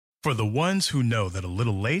For the ones who know that a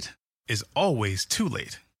little late is always too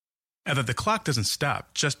late, and that the clock doesn't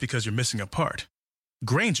stop just because you're missing a part.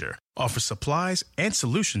 Grainger offers supplies and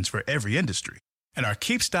solutions for every industry, and our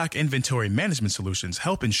KeepStock inventory management solutions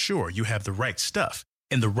help ensure you have the right stuff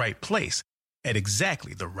in the right place at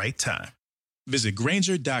exactly the right time. Visit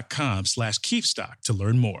Grainger.com/keepstock to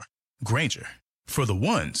learn more. Grainger, for the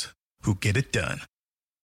ones who get it done.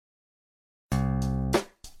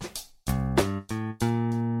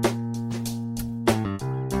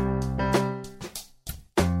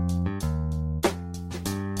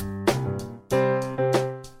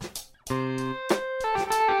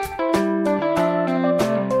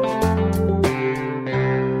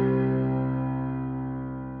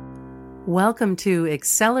 Welcome to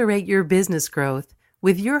Accelerate Your Business Growth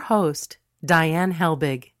with your host, Diane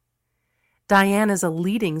Helbig. Diane is a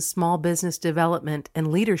leading small business development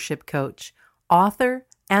and leadership coach, author,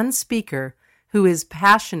 and speaker who is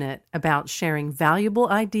passionate about sharing valuable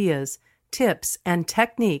ideas, tips, and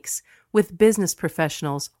techniques with business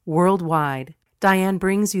professionals worldwide. Diane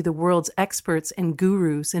brings you the world's experts and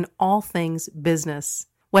gurus in all things business,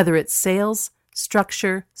 whether it's sales,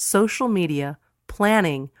 structure, social media,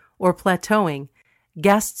 planning, or plateauing.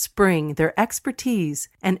 Guests bring their expertise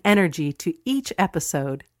and energy to each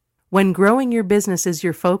episode. When growing your business is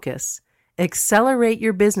your focus, Accelerate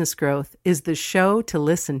Your Business Growth is the show to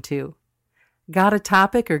listen to. Got a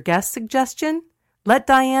topic or guest suggestion? Let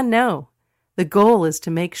Diane know. The goal is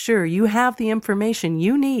to make sure you have the information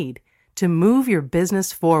you need to move your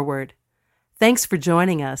business forward. Thanks for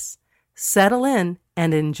joining us. Settle in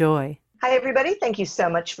and enjoy. Hi, everybody. Thank you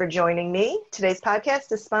so much for joining me. Today's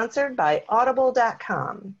podcast is sponsored by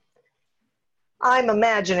Audible.com. I'm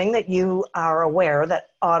imagining that you are aware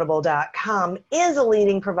that Audible.com is a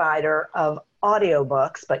leading provider of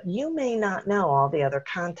audiobooks, but you may not know all the other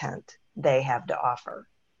content they have to offer.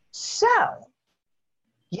 So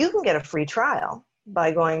you can get a free trial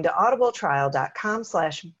by going to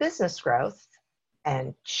audibletrial.com/businessgrowth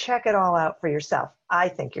and check it all out for yourself. I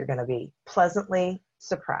think you're going to be pleasantly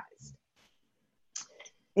surprised.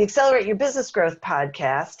 The Accelerate Your Business Growth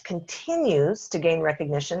podcast continues to gain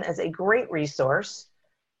recognition as a great resource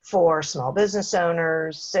for small business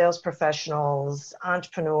owners, sales professionals,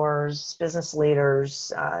 entrepreneurs, business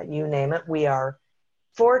leaders, you name it. We are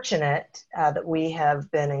fortunate that we have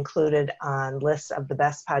been included on lists of the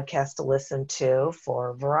best podcasts to listen to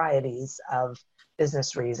for varieties of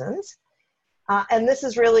business reasons. And this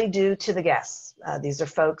is really due to the guests. These are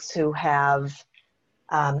folks who have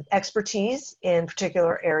expertise in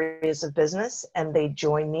particular areas of business, and they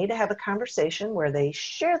join me to have a conversation where they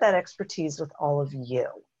share that expertise with all of you.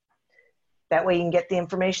 That way you can get the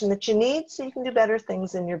information that you need so you can do better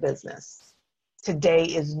things in your business. Today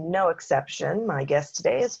is no exception. My guest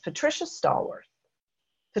today is Patricia Stallworth.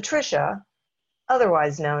 Patricia,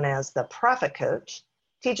 otherwise known as the Profit Coach,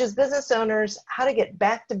 teaches business owners how to get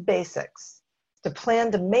back to basics, to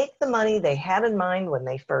plan to make the money they had in mind when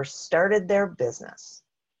they first started their business.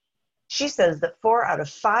 She says that 4 out of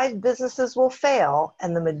 5 businesses will fail,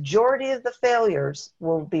 and the majority of the failures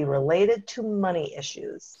will be related to money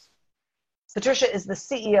issues. Patricia is the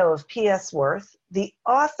CEO of PS Worth, the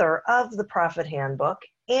author of the Profit Handbook,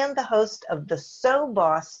 and the host of the So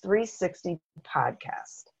Boss 360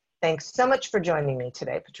 podcast. Thanks so much for joining me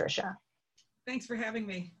today, Patricia. Thanks for having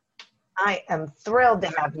me. I am thrilled to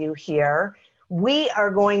have you here. We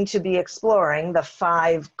are going to be exploring the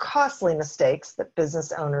 5 costly mistakes that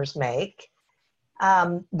business owners make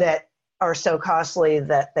that are so costly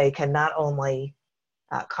that they can not only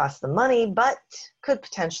cost them money, but could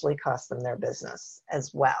potentially cost them their business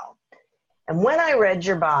as well. And when I read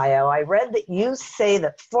your bio, I read that you say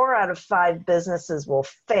that 4 out of 5 businesses will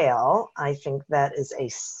fail. I think that is a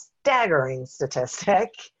staggering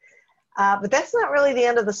statistic, but that's not really the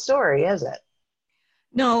end of the story, is it?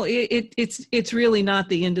 No, it's really not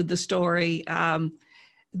the end of the story.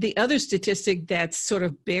 The other statistic that's sort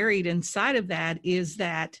of buried inside of that is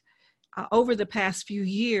that over the past few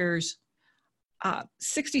years,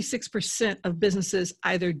 66% of businesses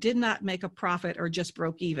either did not make a profit or just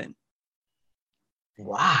broke even.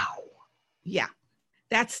 Wow. Yeah,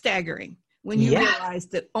 that's staggering when you realize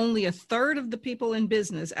that only a third of the people in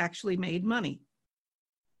business actually made money.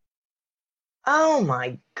 Oh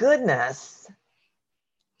my goodness.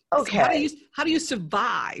 Okay. So how do you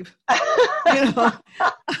survive?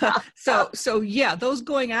 So yeah, those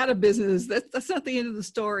going out of business, that's not the end of the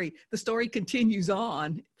story. The story continues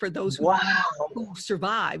on for those who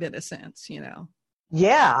survive, in a sense,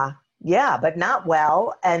 Yeah, but not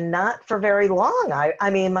well and not for very long. I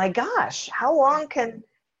mean, my gosh, how long can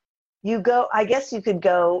I guess you could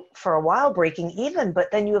go for a while breaking even,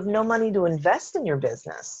 but then you have no money to invest in your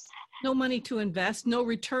business. No money to invest, no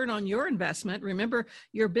return on your investment. Remember,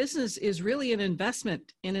 your business is really an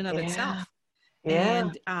investment in and of itself. Yeah.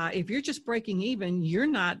 And if you're just breaking even, you're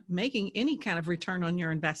not making any kind of return on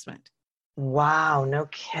your investment. Wow, no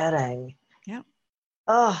kidding. Yeah.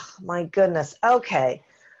 Oh, my goodness. Okay.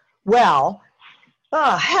 Well,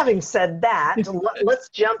 having said that, let's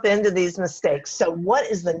jump into these mistakes. So what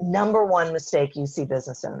is the number one mistake you see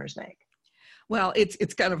business owners make? Well,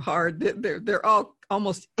 it's kind of hard. They're all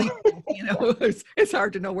almost equal, it's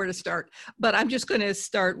hard to know where to start. But I'm just going to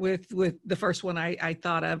start with the first one I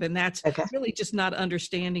thought of, and that's really just not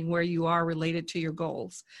understanding where you are related to your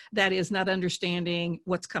goals. That is, not understanding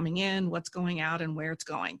what's coming in, what's going out, and where it's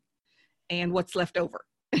going, and what's left over.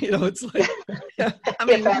 It's like, I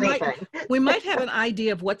mean, we might have an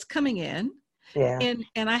idea of what's coming in. Yeah.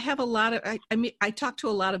 And I have a lot of, I talk to a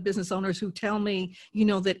lot of business owners who tell me,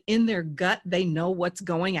 that in their gut, they know what's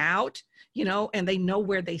going out, and they know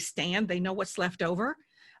where they stand. They know what's left over.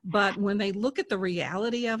 But when they look at the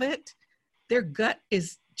reality of it, their gut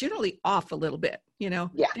is generally off a little bit, Yeah.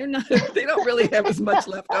 they don't really have as much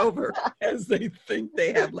left over as they think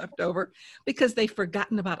they have left over, because they've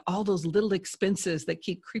forgotten about all those little expenses that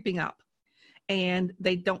keep creeping up, and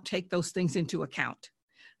they don't take those things into account.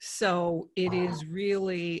 So it is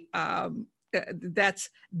really,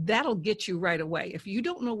 that'll get you right away. If you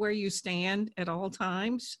don't know where you stand at all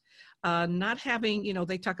times, not having,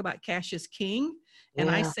 they talk about cash is king, and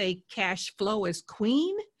I say cash flow is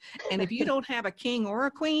queen. And if you don't have a king or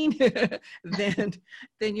a queen, then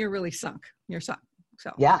you're really sunk. You're sunk. So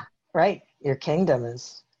yeah, right. Your kingdom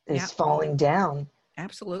is falling down.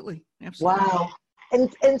 Absolutely. Wow.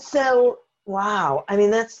 And so, wow. I mean,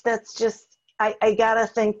 that's just, I gotta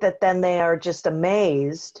think that then they are just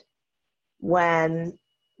amazed when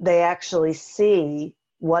they actually see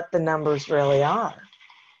what the numbers really are.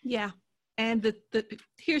 Yeah. And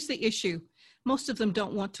here's the issue. Most of them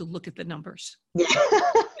don't want to look at the numbers. Yeah.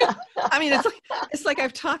 I mean, it's like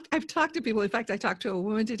I've talked to people. In fact, I talked to a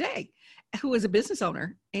woman today who was a business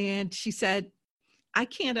owner, and she said, I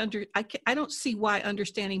don't see why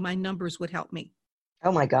understanding my numbers would help me.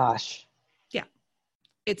 Oh my gosh. Yeah.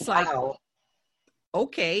 It's like,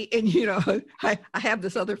 okay. And, I have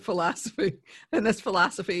this other philosophy, and this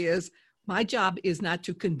philosophy is, my job is not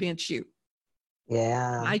to convince you.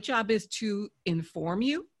 Yeah. My job is to inform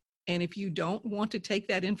you. And if you don't want to take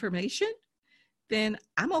that information, then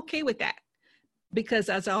I'm okay with that. Because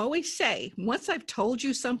as I always say, once I've told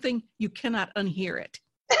you something, you cannot unhear it.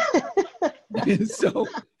 So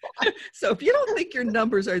if you don't think your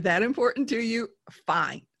numbers are that important to you,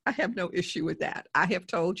 fine. I have no issue with that. I have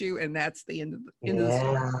told you, and that's the end of the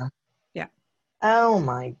story. Yeah. Oh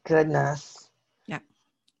my goodness. Yeah.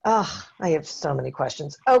 Oh, I have so many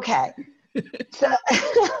questions. Okay. So,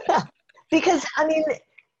 because I mean,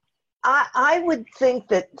 I would think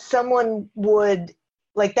that someone would,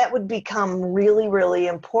 like, that would become really, really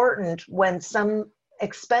important when some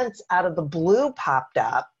expense out of the blue popped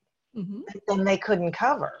up, mm-hmm. and they couldn't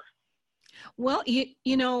cover. Well,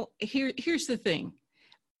 here's the thing.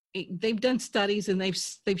 They've done studies, and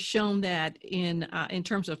they've shown that in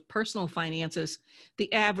terms of personal finances,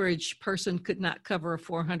 the average person could not cover a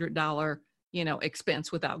 $400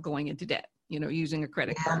 expense without going into debt, using a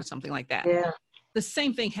credit card or something like that. Yeah. The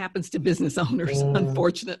same thing happens to business owners.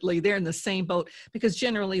 Unfortunately, they're in the same boat, because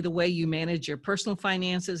generally the way you manage your personal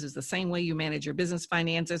finances is the same way you manage your business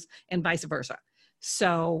finances, and vice versa.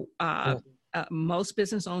 So most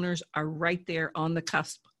business owners are right there on the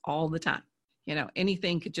cusp all the time.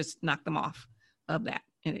 Anything could just knock them off of that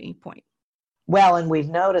at any point. Well, and we've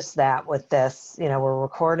noticed that with this, we're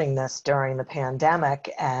recording this during the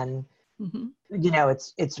pandemic, and mm-hmm.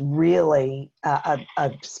 It's really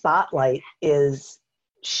a spotlight is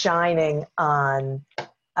shining on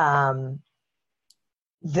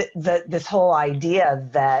this whole idea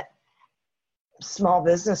that small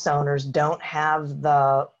business owners don't have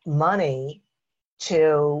the money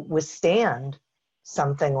to withstand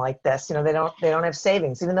something like this. They don't have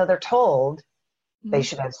savings, even though they're told mm-hmm. they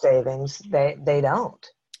should have savings. They don't.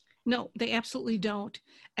 No, they absolutely don't.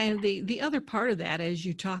 And the other part of that, as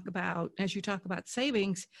you talk about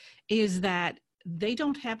savings, is that they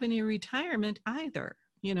don't have any retirement either.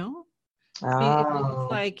 It's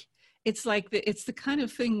the kind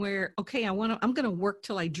of thing where, okay, I'm going to work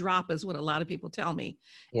till I drop, is what a lot of people tell me.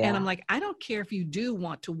 Yeah. And I'm like, I don't care if you do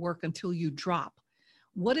want to work until you drop.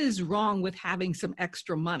 What is wrong with having some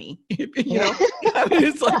extra money?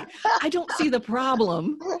 It's like, I don't see the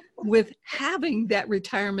problem with having that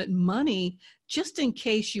retirement money, just in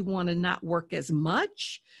case you want to not work as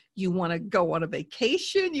much, you want to go on a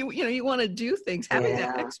vacation, you want to do things. Having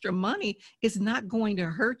that extra money is not going to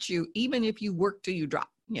hurt you, even if you work till you drop,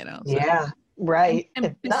 So. Yeah, right.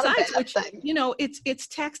 And besides which, it's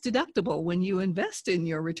tax deductible when you invest in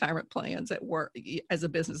your retirement plans at work as a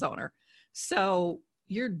business owner. So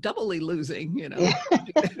you're doubly losing,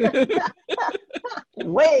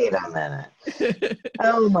 Wait a minute.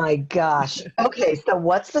 Oh my gosh. Okay, so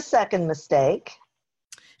what's the second mistake?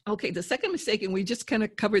 Okay, the second mistake, and we just kind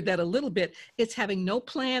of covered that a little bit, it's having no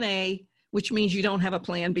plan A, which means you don't have a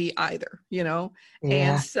plan B either, Yeah.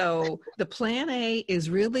 And so the plan A is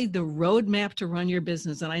really the roadmap to run your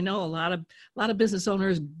business. And I know a lot of business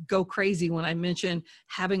owners go crazy when I mention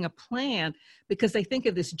having a plan, because they think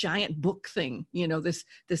of this giant book thing, this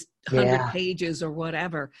 100 pages or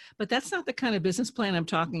whatever. But that's not the kind of business plan I'm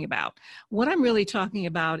talking about. What I'm really talking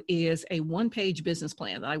about is a one-page business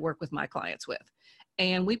plan that I work with my clients with.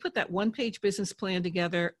 And we put that one-page business plan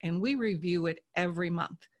together and we review it every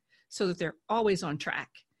month, so that they're always on track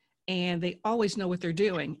and they always know what they're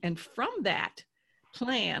doing. And from that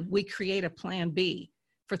plan, we create a plan B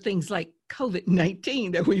for things like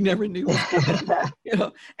COVID-19 that we never knew was coming.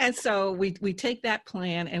 And so we take that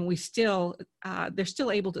plan and they're still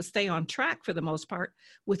able to stay on track for the most part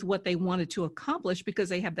with what they wanted to accomplish, because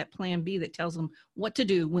they have that plan B that tells them what to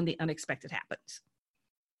do when the unexpected happens.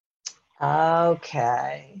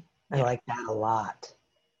 Okay. I like that a lot.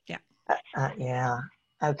 Yeah. Yeah.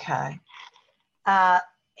 Okay.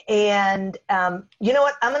 And you know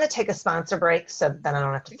what? I'm going to take a sponsor break so then I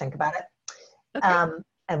don't have to think about it. Okay.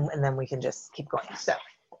 And then we can just keep going. So,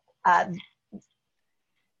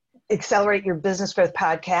 Accelerate Your Business Growth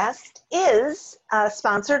podcast is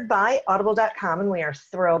sponsored by Audible.com, and we are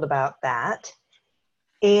thrilled about that.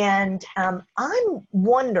 And I'm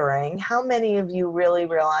wondering how many of you really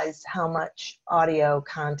realize how much audio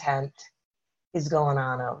content is going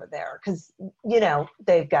on over there, because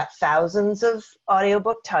they've got thousands of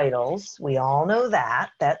audiobook titles. We all know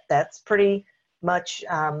that's pretty much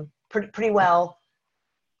pretty well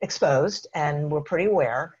exposed, and we're pretty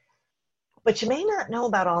aware. But you may not know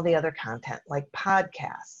about all the other content like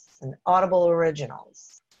podcasts and Audible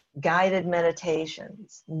originals, guided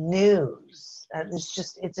meditations, news.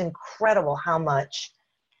 It's incredible how much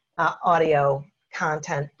audio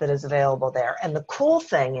content that is available there. And the cool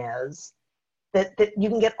thing is that you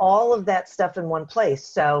can get all of that stuff in one place.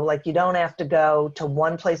 So like, you don't have to go to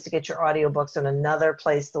one place to get your audiobooks and another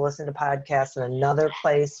place to listen to podcasts and another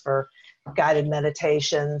place for guided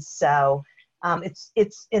meditations. So it's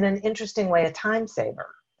in an interesting way a time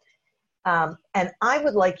saver. And I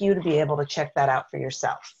would like you to be able to check that out for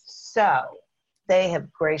yourself. So they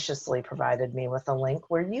have graciously provided me with a link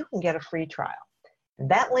where you can get a free trial. And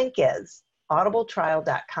that link is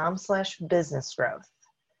audibletrial.com/businessgrowth.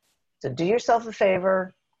 So do yourself a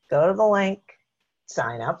favor, go to the link,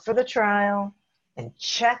 sign up for the trial, and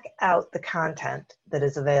check out the content that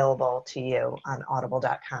is available to you on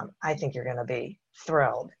audible.com. I think you're going to be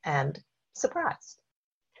thrilled and surprised.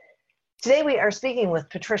 Today we are speaking with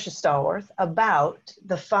Patricia Stallworth about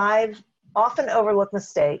the 5 often overlooked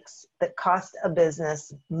mistakes that cost a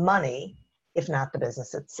business money, if not the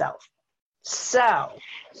business itself. So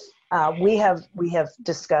we have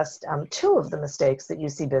discussed 2 of the mistakes that you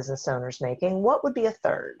see business owners making. What would be a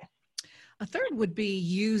third? A third would be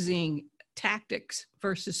using tactics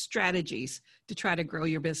versus strategies to try to grow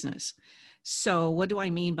your business. So what do I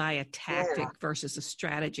mean by a tactic versus a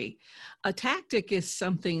strategy? A tactic is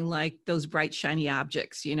something like those bright, shiny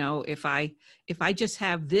objects. If I just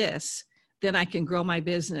have this, then I can grow my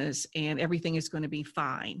business and everything is going to be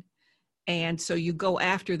fine. And so you go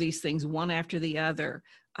after these things one after the other.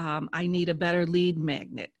 I need a better lead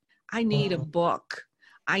magnet. I need a book.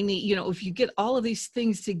 I need, if you get all of these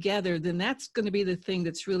things together, then that's going to be the thing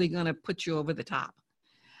that's really going to put you over the top.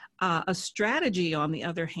 A strategy, on the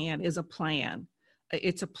other hand, is a plan.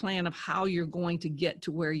 It's a plan of how you're going to get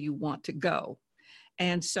to where you want to go.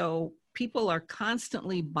 And so people are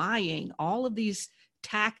constantly buying all of these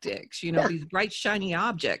tactics, these bright, shiny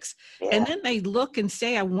objects. Yeah. And then they look and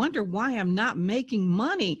say, I wonder why I'm not making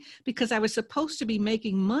money, because I was supposed to be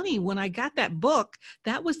making money when I got that book.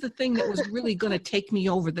 That was the thing that was really going to take me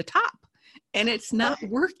over the top. And it's not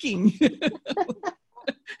working.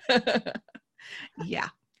 Yeah.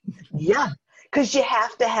 Yeah. Because you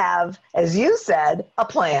have to have, as you said, a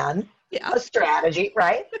plan, a strategy,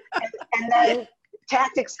 right? And then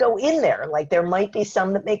tactics go in there. Like, there might be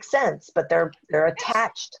some that make sense, but they're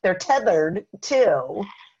attached, they're tethered to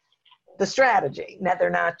the strategy. Now, they're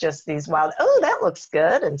not just these wild, oh, that looks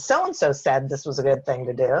good, and so said this was a good thing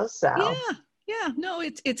to do. So Yeah, no,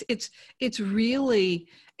 it's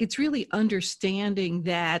really understanding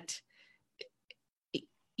that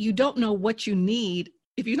you don't know what you need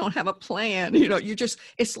if you don't have a plan.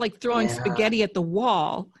 It's like throwing Yeah. spaghetti at the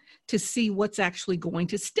wall to see what's actually going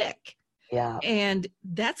to stick. Yeah. And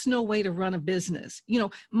that's no way to run a business.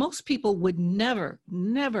 Most people would never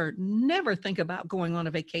think about going on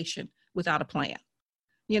a vacation without a plan.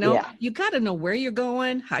 Yeah. You got to know where you're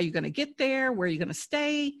going, how you're going to get there, where you're going to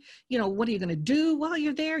stay, what are you going to do while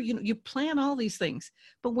you're there? You plan all these things.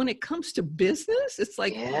 But when it comes to business, it's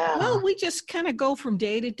like, Yeah. well, we just kind of go from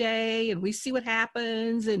day to day and we see what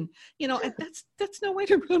happens. And, that's no way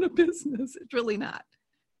to run a business. It's really not.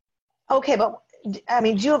 Okay. But I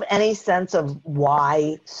mean, do you have any sense of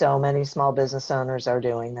why so many small business owners are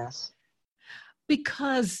doing this?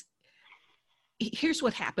 Because here's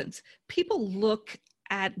what happens. People look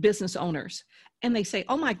at business owners and they say,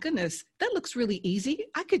 oh my goodness, that looks really easy.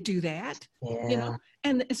 I could do that. Yeah.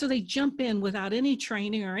 And so they jump in without any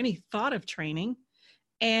training or any thought of training.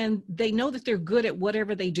 And they know that they're good at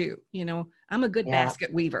whatever they do. I'm a good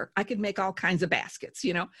basket weaver. I could make all kinds of baskets,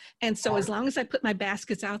 And so as long as I put my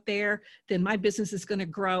baskets out there, then my business is going to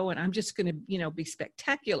grow and I'm just going to, be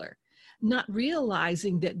spectacular. Not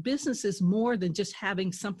realizing that business is more than just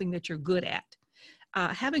having something that you're good at.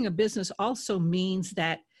 Having a business also means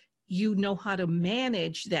that you know how to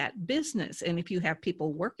manage that business. And if you have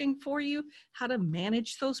people working for you, how to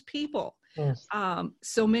manage those people. Yes.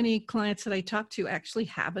 So many clients that I talk to actually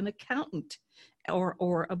have an accountant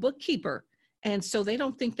or a bookkeeper. And so they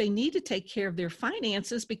don't think they need to take care of their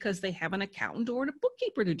finances because they have an accountant or a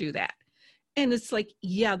bookkeeper to do that. And it's like,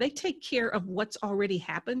 yeah, they take care of what's already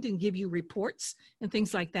happened and give you reports and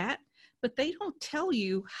things like that. But they don't tell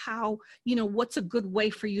you how, what's a good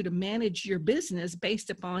way for you to manage your business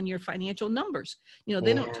based upon your financial numbers.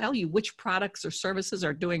 They don't tell you which products or services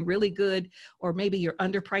are doing really good, or maybe you're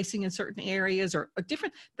underpricing in certain areas or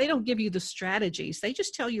different. They don't give you the strategies. They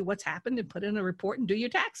just tell you what's happened and put in a report and do your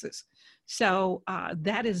taxes. So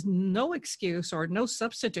that is no excuse or no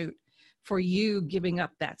substitute for you giving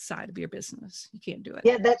up that side of your business. You can't do it.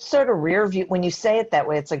 Yeah, that's sort of rear view. When you say it that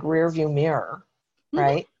way, it's like rear view mirror,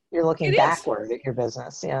 right? You're looking backward at your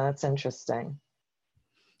business. Yeah, that's interesting.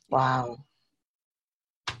 Wow.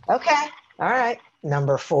 Okay. All right.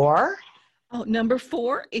 Number 4. Oh, number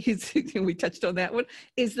 4 is, we touched on that one,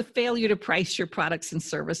 is the failure to price your products and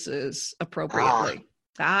services appropriately.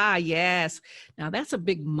 Yes. Now that's a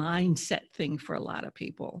big mindset thing for a lot of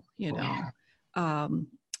people.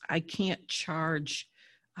 I can't charge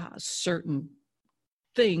certain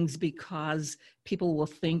things because people will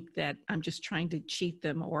think that I'm just trying to cheat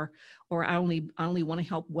them, or I only want to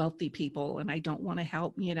help wealthy people and I don't want to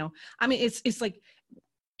help, it's like,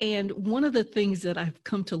 and one of the things that I've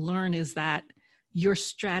come to learn is that your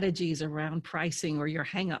strategies around pricing or your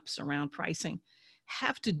hangups around pricing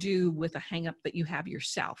have to do with a hangup that you have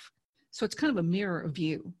yourself. So it's kind of a mirror of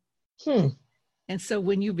you. And so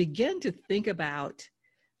when you begin to think about,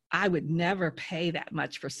 I would never pay that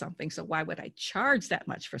much for something, so why would I charge that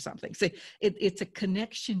much for something? So it's a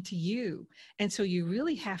connection to you. And so you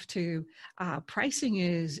really have to, pricing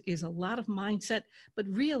is a lot of mindset, but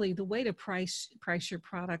really the way to price your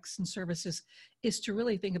products and services is to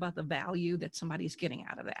really think about the value that somebody's getting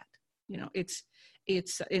out of that.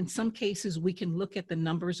 It's in some cases we can look at the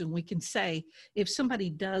numbers and we can say, if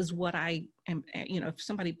somebody does what I am, if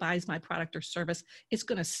somebody buys my product or service, it's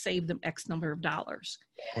going to save them X number of dollars.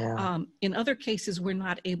 Yeah. In other cases, we're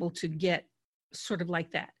not able to get sort of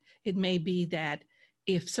like that. It may be that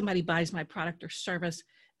if somebody buys my product or service,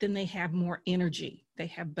 then they have more energy, they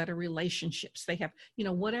have better relationships, they have,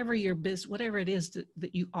 whatever your business, whatever it is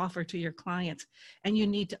that you offer to your clients, and you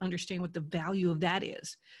need to understand what the value of that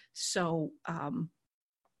is. So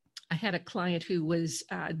I had a client who was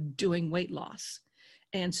doing weight loss.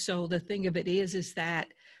 And so the thing of it is that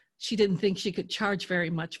she didn't think she could charge very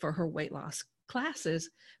much for her weight loss classes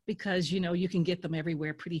because, you can get them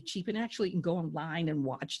everywhere pretty cheap, and actually you can go online and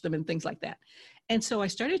watch them and things like that. And so I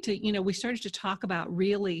started to, we started to talk about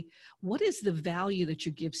really what is the value that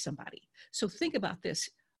you give somebody. So think about this.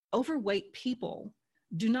 Overweight people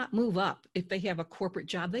do not move up if they have a corporate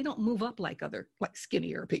job. They don't move up like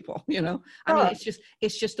skinnier people, I mean,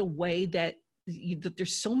 it's just a way that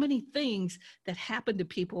there's so many things that happen to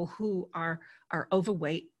people who are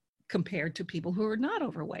overweight compared to people who are not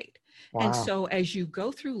overweight. Wow. And so as you go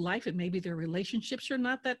through life, and maybe their relationships are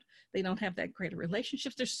not that, they don't have that great of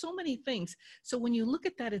relationships. There's so many things. So when you look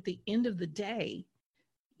at that at the end of the day,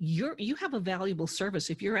 you have a valuable service.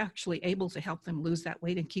 If you're actually able to help them lose that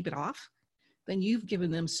weight and keep it off, then you've given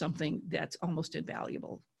them something that's almost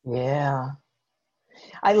invaluable. Yeah.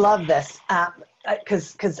 I love this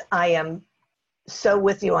because I am so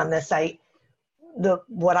with you on this.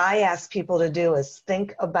 What I ask people to do is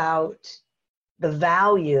think about the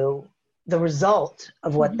value, the result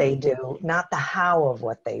of what they do, not the how of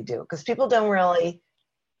what they do, because people don't really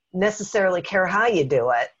necessarily care how you do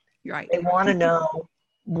it. Right. They want to know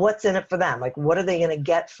what's in it for them. Like, what are they going to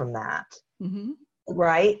get from that? Mm-hmm.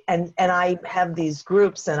 Right. And I have these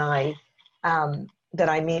groups that I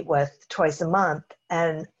meet with twice a month,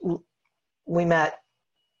 and we met,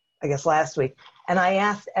 I guess, last week. And I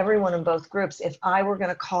asked everyone in both groups, if I were going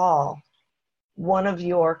to call one of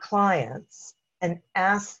your clients and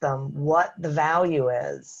ask them what the value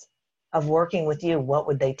is of working with you, what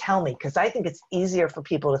would they tell me? Because I think it's easier for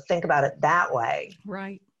people to think about it that way.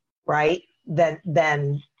 Right. Right.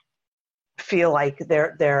 Than feel like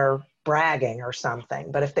they're bragging or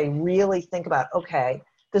something. But if they really think about, okay,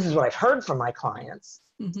 this is what I've heard from my clients.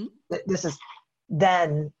 Mm-hmm.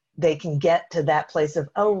 Then they can get to that place of,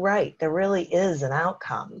 oh, right, there really is an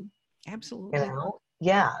outcome. Absolutely. You know?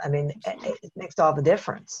 Yeah. I mean, it makes all the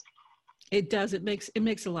difference. It does. It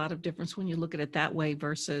makes a lot of difference when you look at it that way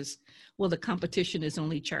versus, well, the competition is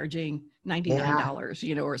only charging $99,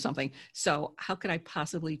 you know, or something. So how could I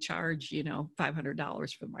possibly charge, you know,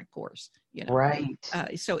 $500 for my course? You know, right.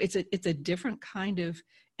 So it's a different kind of,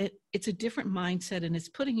 it's a different mindset, and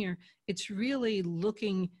it's really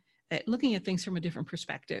looking at things from a different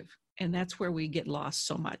perspective. And that's where we get lost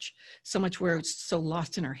so much where it's so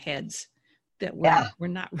lost in our heads that we're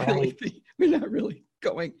not really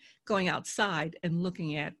going outside and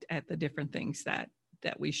looking at the different things that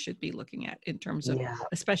we should be looking at in terms of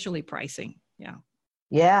especially pricing.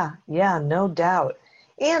 Yeah, no doubt.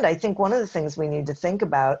 And I think one of the things we need to think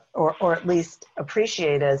about or at least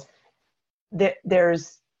appreciate is that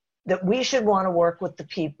that we should want to work with the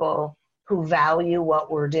people who value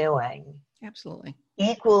what we're doing. Absolutely.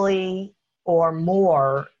 Equally or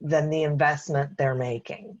more than the investment they're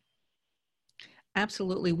making.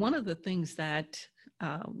 Absolutely. One of the things that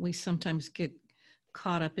we sometimes get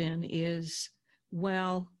caught up in is,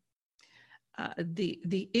 well,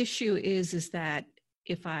 the issue is that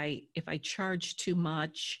if I charge too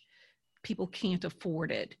much, people can't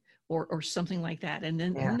afford it, or something like that, and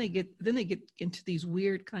then they get into these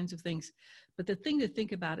weird kinds of things. But the thing to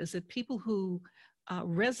think about is that people who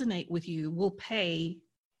resonate with you will pay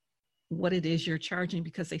what it is you're charging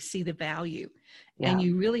because they see the value. And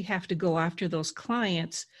you really have to go after those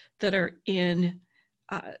clients that are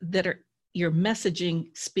your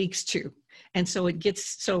messaging speaks to. And so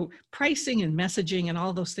so pricing and messaging and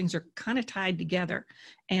all those things are kind of tied together.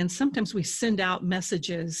 And sometimes we send out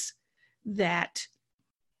messages that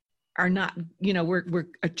are not, you know, we're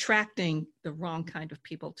attracting the wrong kind of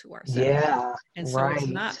people to ourselves. Yeah. And so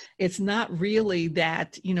it's not really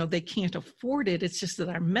that, you know, they can't afford it. It's just that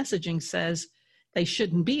our messaging says they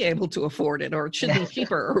shouldn't be able to afford it, or it should be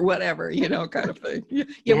cheaper or whatever, you know, kind of thing.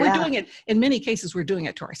 We're doing it. In many cases, we're doing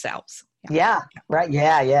it to ourselves. Right.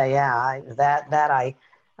 I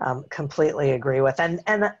completely agree with. And,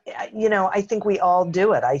 you know, I think we all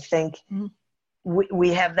do it. I think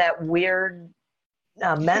we have that weird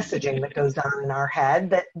messaging that goes on in our head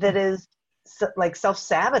that is like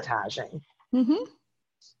self-sabotaging. Mm-hmm.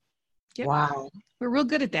 Yep. Wow. We're real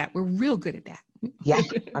good at that. Yeah,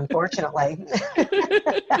 unfortunately.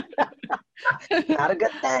 Not a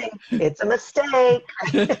good thing. It's a mistake.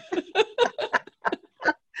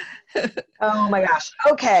 Oh my gosh.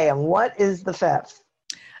 Okay, and what is the fifth?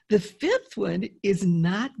 The fifth one is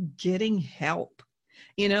not getting help.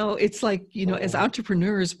 You know, it's like, you know, as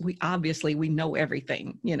entrepreneurs, we know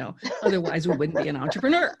everything, you know, otherwise we wouldn't be an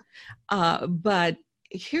entrepreneur. But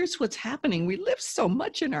here's what's happening. We live so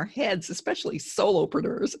much in our heads, especially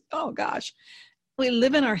solopreneurs. Oh gosh, we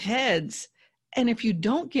live in our heads. And if you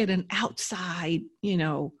don't get an outside, you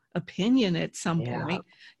know, opinion at some point,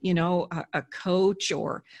 you know, a coach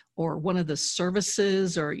or one of the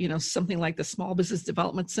services, or, you know, something like the Small Business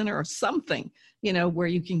Development Center or something, you know, where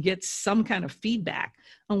you can get some kind of feedback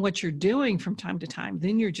on what you're doing from time to time,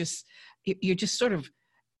 then you're just sort of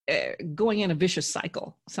going in a vicious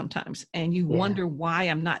cycle sometimes, and you wonder why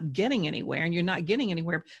I'm not getting anywhere. And you're not getting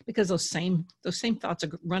anywhere because those same thoughts are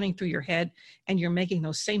running through your head, and you're making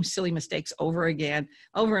those same silly mistakes over and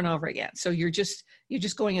over again. So you're just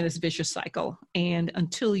going in this vicious cycle. And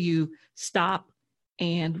until you stop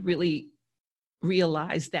and really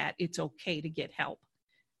realize that it's okay to get help,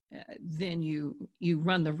 then you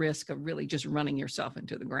run the risk of really just running yourself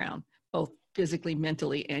into the ground, both physically,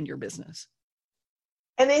 mentally, and your business.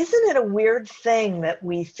 And isn't it a weird thing that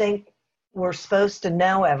we think we're supposed to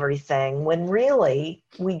know everything when really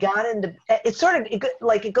we got into it?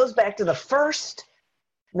 It goes back to the first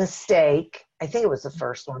mistake. I think it was the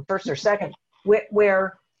first or second,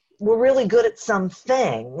 where we're really good at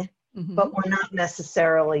something, but we're not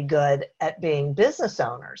necessarily good at being business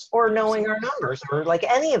owners or knowing our numbers or like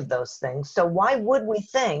any of those things. So why would we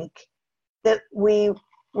think that we're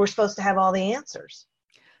supposed to have all the answers?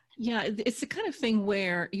 Yeah, it's the kind of thing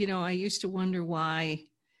where, I used to wonder why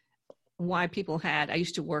people I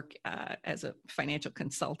used to work as a financial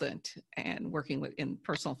consultant and working in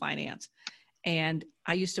personal finance. And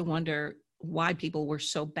I used to wonder why people were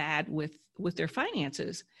so bad with their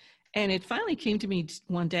finances. And it finally came to me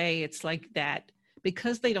one day, it's like that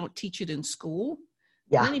because they don't teach it in school,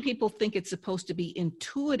 many people think it's supposed to be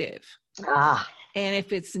intuitive. And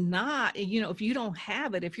if it's not, if you don't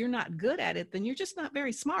have it, if you're not good at it, then you're just not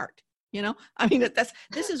very smart. I mean,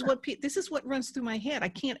 this is what runs through my head. I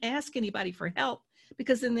can't ask anybody for help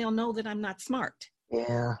because then they'll know that I'm not smart.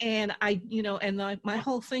 Yeah. And my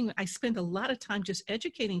whole thing, I spend a lot of time just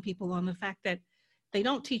educating people on the fact that they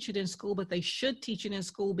don't teach it in school, but they should teach it in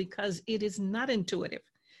school because it is not intuitive.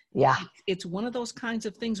 Yeah. It's one of those kinds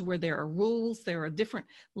of things where there are rules, there are different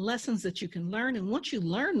lessons that you can learn. And once you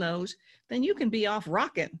learn those, then you can be off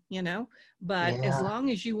rocking, but as long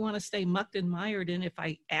as you want to stay mucked and mired, and if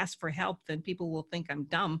I ask for help, then people will think I'm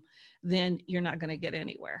dumb, then you're not going to get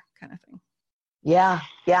anywhere kind of thing. Yeah.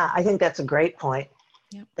 Yeah. I think that's a great point.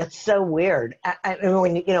 Yep. That's so weird. I mean,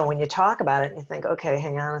 when you talk about it and you think, okay,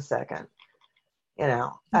 hang on a second,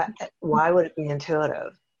 why would it be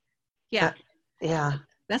intuitive? Yeah. Yeah.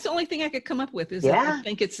 That's the only thing I could come up with is that I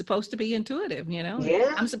think it's supposed to be intuitive,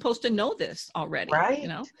 Yeah. I'm supposed to know this already, right.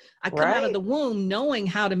 I come out of the womb knowing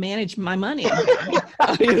how to manage my money.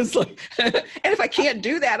 It's like, and if I can't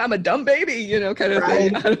do that, I'm a dumb baby, kind of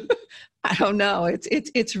thing. I don't know.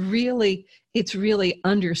 It's really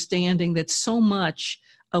understanding that so much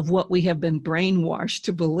of what we have been brainwashed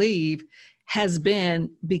to believe has been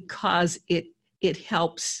because it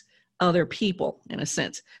helps other people in a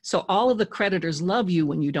sense. So all of the creditors love you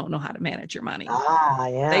when you don't know how to manage your money.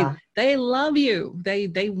 Yeah. They love you. They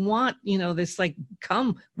want, this like,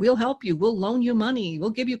 come, we'll help you. We'll loan you money. We'll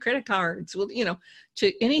give you credit cards. We'll,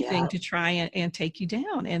 to anything to try and take you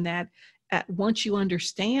down. And that once you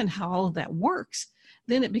understand how all of that works,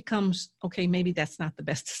 then it becomes, okay, maybe that's not the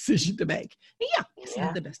best decision to make. Yeah, it's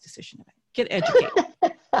not the best decision to make. Get educated.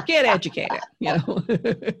 Get educated,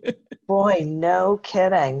 Boy, no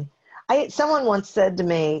kidding. Someone once said to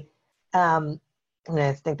me, and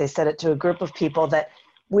I think they said it to a group of people, that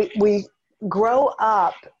we grow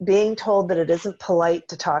up being told that it isn't polite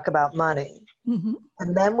to talk about money. Mm-hmm.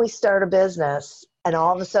 And then we start a business and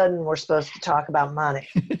all of a sudden we're supposed to talk about money.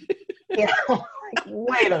 Like,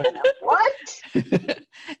 wait a minute, what?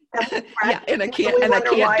 And I can't do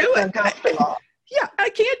it. Yeah, I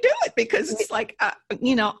can't do it because it's like,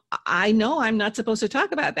 I know I'm not supposed to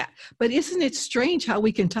talk about that. But isn't it strange how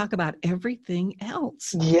we can talk about everything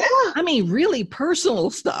else? Yeah. I mean, really personal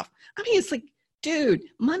stuff. I mean, it's like, dude,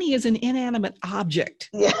 money is an inanimate object.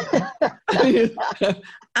 Yeah.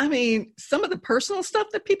 I mean, some of the personal stuff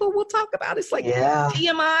that people will talk about is like TMI.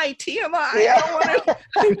 Yeah.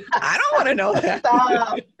 I don't want to know that.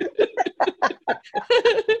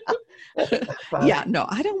 Yeah, no,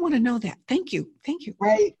 I don't want to know that. Thank you.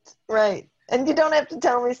 Right. And you don't have to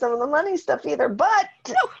tell me some of the money stuff either, but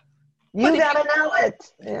you got to know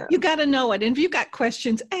it. Yeah. You got to know it. And if you got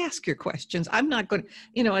questions, ask your questions. I'm not going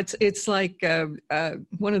to, it's like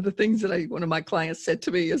one of the things that one of my clients said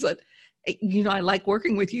to me is that, I like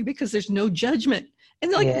working with you because there's no judgment.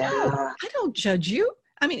 And they're like, no, I don't judge you.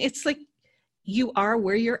 I mean, it's like you are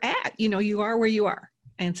where you're at. You are where you are.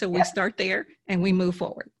 And so we start there and we move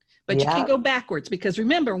forward. But you can't go backwards because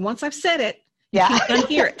remember, once I've said it, you can't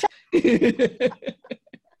unhear it.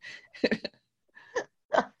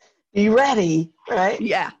 You ready? Right?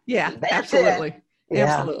 Yeah, absolutely. Yeah.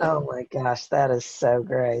 Absolutely. Oh my gosh, that is so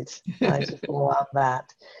great. I just love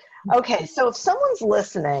that. Okay, so if someone's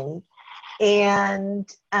listening and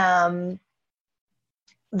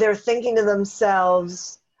they're thinking to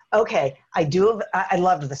themselves, okay, I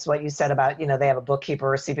loved this, what you said about, they have a bookkeeper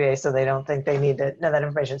or a CPA, so they don't think they need to know that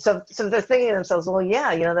information. So they're thinking to themselves, well,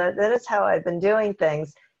 yeah, that is how I've been doing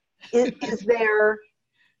things. Is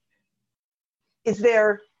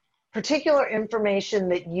there particular information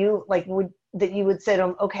that you would say to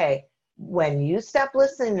them, okay, when you stop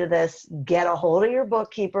listening to this, get a hold of your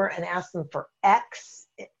bookkeeper and ask them for X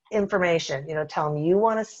information, tell them you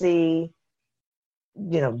want to see,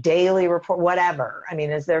 daily report, whatever. I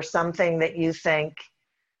mean, is there something that you think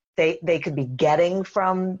they could be getting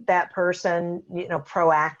from that person,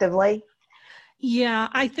 proactively? Yeah,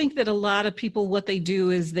 I think that a lot of people, what they do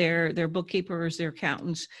is their bookkeepers, their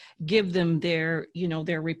accountants give them their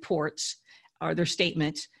reports or their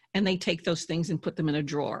statements, and they take those things and put them in a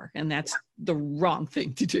drawer. And that's the wrong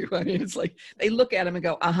thing to do. I mean, it's like they look at them and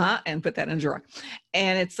go, and put that in a drawer.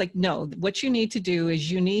 And it's like, no, what you need to do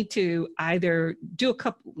is you need to either do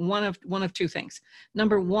one of two things.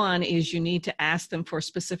 Number one is you need to ask them for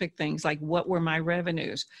specific things like, what were my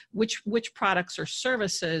revenues? Which products or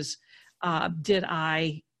services did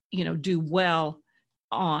I, do well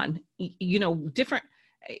on, different,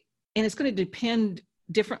 and it's going to depend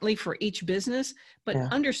differently for each business, but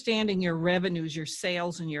understanding your revenues, your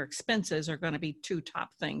sales, and your expenses are going to be two top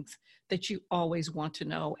things that you always want to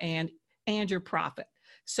know, and your profit.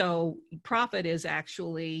 So profit is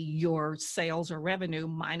actually your sales or revenue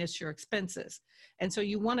minus your expenses. And so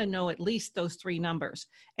you want to know at least those three numbers,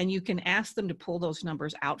 and you can ask them to pull those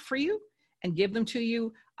numbers out for you and give them to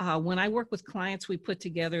you. When I work with clients, we put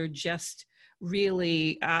together just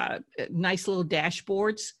really nice little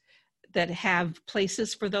dashboards that have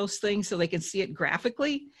places for those things so they can see it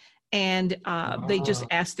graphically. And they just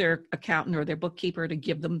ask their accountant or their bookkeeper to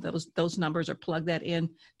give them those numbers or plug that in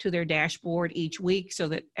to their dashboard each week, so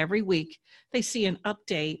that every week they see an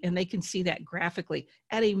update and they can see that graphically.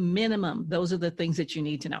 At a minimum, those are the things that you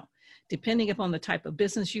need to know. Depending upon the type of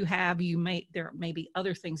business you have, there may be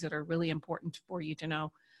other things that are really important for you to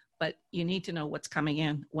know, but you need to know what's coming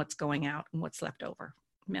in, what's going out, and what's left over,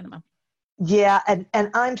 minimum. Yeah, and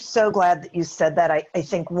I'm so glad that you said that. I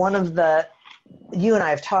think one of you and I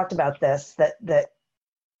have talked about this, that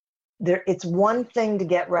it's one thing to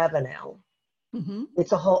get revenue. Mm-hmm.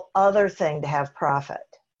 It's a whole other thing to have profit.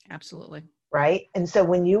 Absolutely. Right? And so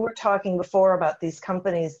when you were talking before about these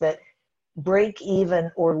companies that break even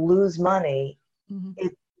or lose money,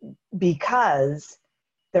 it's because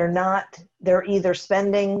they're either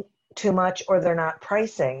spending too much or they're not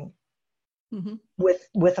pricing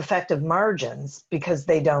with effective margins because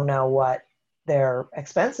they don't know what their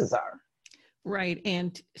expenses are. Right.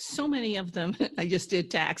 And so many of them, I just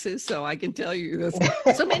did taxes, so I can tell you this.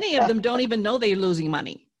 So many of them don't even know they're losing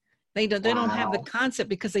money. They don't have the concept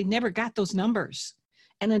because they never got those numbers.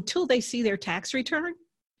 And until they see their tax return,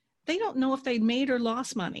 they don't know if they made or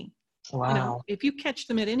lost money. Wow. If you catch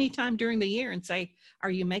them at any time during the year and say,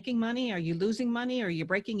 are you making money? Are you losing money? Are you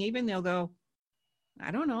breaking even? They'll go,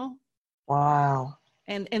 I don't know. Wow.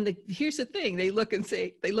 And here's the thing. They look in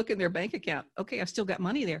their bank account. Okay, I still got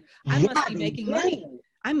money there. I must be making money.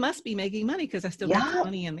 I must be making money because I still got the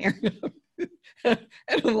money in there. And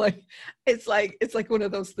I'm like, it's like one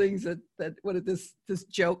of those things that this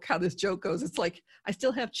joke, how this joke goes. It's like, I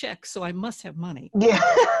still have checks, so I must have money. Yeah.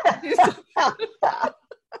 Oh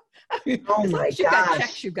as long as you got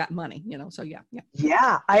checks, you got money, so yeah.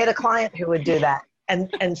 Yeah. I had a client who would do that.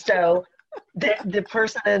 And so the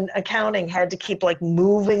person in accounting had to keep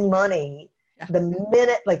moving money the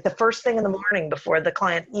minute, the first thing in the morning before the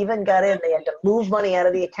client even got in. They had to move money out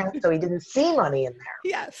of the account so he didn't see money in there.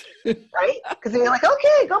 Yes. Right? Because they're like,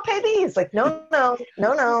 okay, go pay these. No,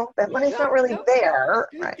 that money's not really there.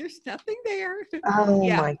 Right? There's nothing there. Oh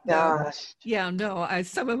my gosh. Yeah, no.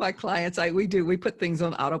 Some of my clients, we put things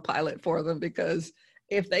on autopilot for them because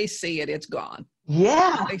if they see it, it's gone.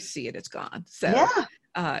 Yeah. If they see it, it's gone. So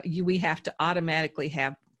we have to automatically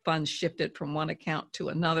have funds shifted from one account to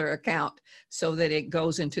another account so that it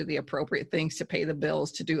goes into the appropriate things to pay the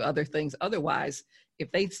bills, to do other things. Otherwise,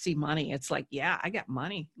 if they see money, it's like, yeah, I got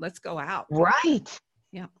money. Let's go out. Right.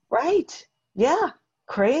 Yeah. Right. Yeah.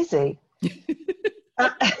 Crazy.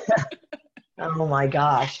 Oh my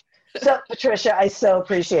gosh. So Patricia, I so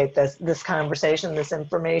appreciate this conversation, this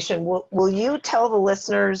information. Will you tell the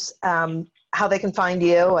listeners how they can find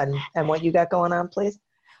you and what you got going on, please?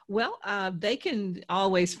 Well, they can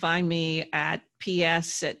always find me at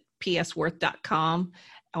ps@psworth.com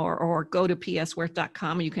or go to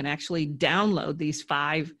psworth.com, and you can actually download these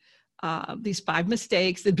five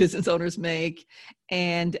mistakes that business owners make,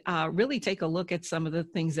 and really take a look at some of the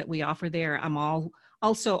things that we offer there. I'm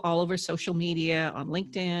also all over social media on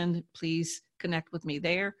LinkedIn. Please connect with me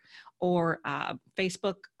there, or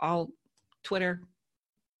Facebook, Twitter,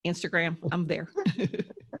 Instagram. I'm there.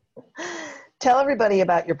 Tell everybody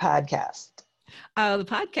about your podcast. The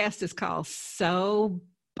podcast is called So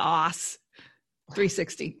Boss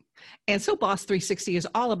 360. And So Boss 360 is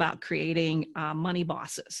all about creating money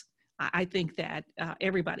bosses. I think that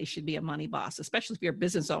everybody should be a money boss, especially if you're a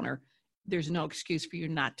business owner. There's no excuse for you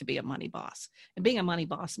not to be a money boss. And being a money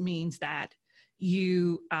boss means that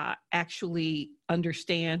you actually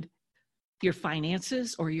understand your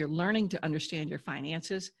finances, or you're learning to understand your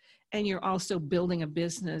finances. And you're also building a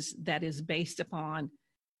business that is based upon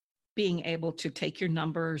being able to take your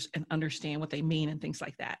numbers and understand what they mean and things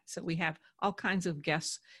like that. So we have all kinds of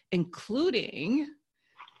guests, including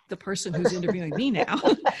the person who's interviewing me now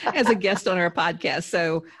as a guest on our podcast.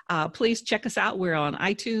 So please check us out. We're on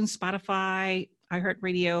iTunes, Spotify,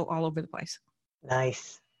 iHeartRadio, all over the place.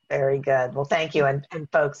 Nice. Very good. Well, thank you. And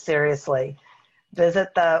folks, seriously,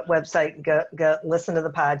 visit the website, go listen to the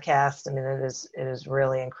podcast. I mean, it is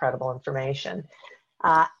really incredible information.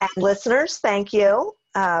 And listeners, thank you.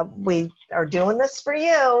 We are doing this for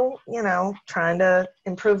you, trying to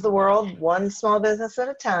improve the world one small business at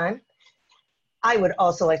a time. I would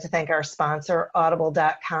also like to thank our sponsor,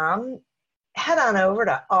 audible.com. Head on over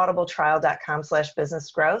to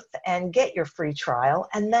audibletrial.com/businessgrowth and get your free trial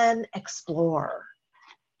and then explore.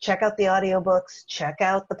 Check out the audiobooks, check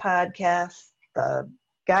out the podcasts, the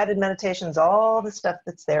guided meditations, all the stuff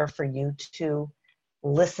that's there for you to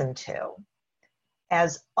listen to.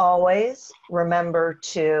 As always, remember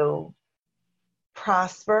to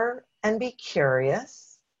prosper and be curious.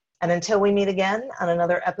 And until we meet again on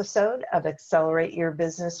another episode of Accelerate Your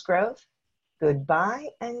Business Growth, goodbye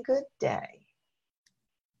and good day.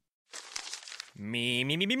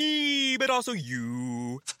 Me, but also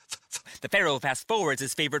you. The Pharaoh fast forwards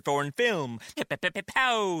his favorite foreign film,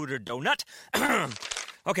 Powder Donut.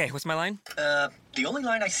 Okay, what's my line? The only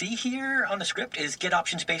line I see here on the script is get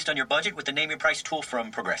options based on your budget with the Name Your Price tool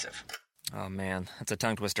from Progressive. Oh man, that's a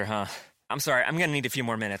tongue twister, huh? I'm sorry, I'm gonna need a few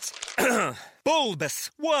more minutes.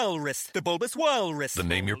 Bulbous Walrus, the Bulbous Walrus. The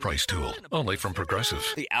Name Your Price tool, only from Progressive.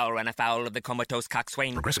 The owl ran afoul of the comatose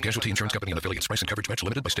coxswain. Progressive Casualty Insurance Company and affiliates. Price and coverage match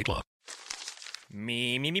limited by state law.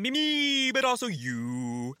 Me, but also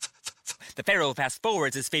you. The Pharaoh fast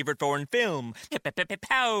forwards his favorite foreign film,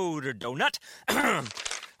 Powder Donut.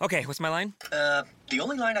 Okay, what's my line? The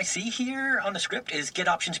only line I see here on the script is get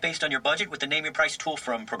options based on your budget with the Name Your Price tool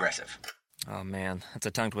from Progressive. Oh man, that's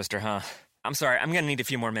a tongue twister, huh? I'm sorry, I'm gonna need a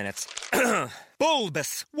few more minutes.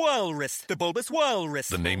 Bulbous Walrus, the Bulbous Walrus.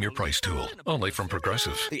 The Name Your Price tool, only from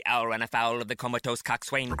Progressive. The owl ran afoul of the comatose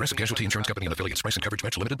coxswain. Progressive Casualty Insurance Company and affiliates. Price and coverage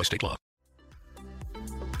match limited by state law.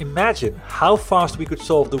 Imagine how fast we could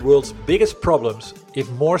solve the world's biggest problems if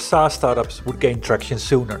more SaaS startups would gain traction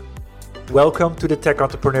sooner. Welcome to the Tech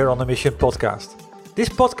Entrepreneur on a Mission podcast. This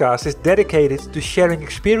podcast is dedicated to sharing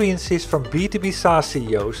experiences from B2B SaaS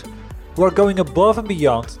CEOs who are going above and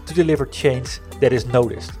beyond to deliver change that is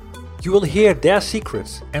noticed. You will hear their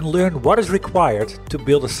secrets and learn what is required to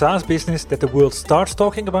build a SaaS business that the world starts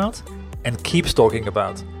talking about and keeps talking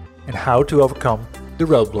about, and how to overcome the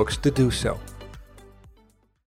roadblocks to do so.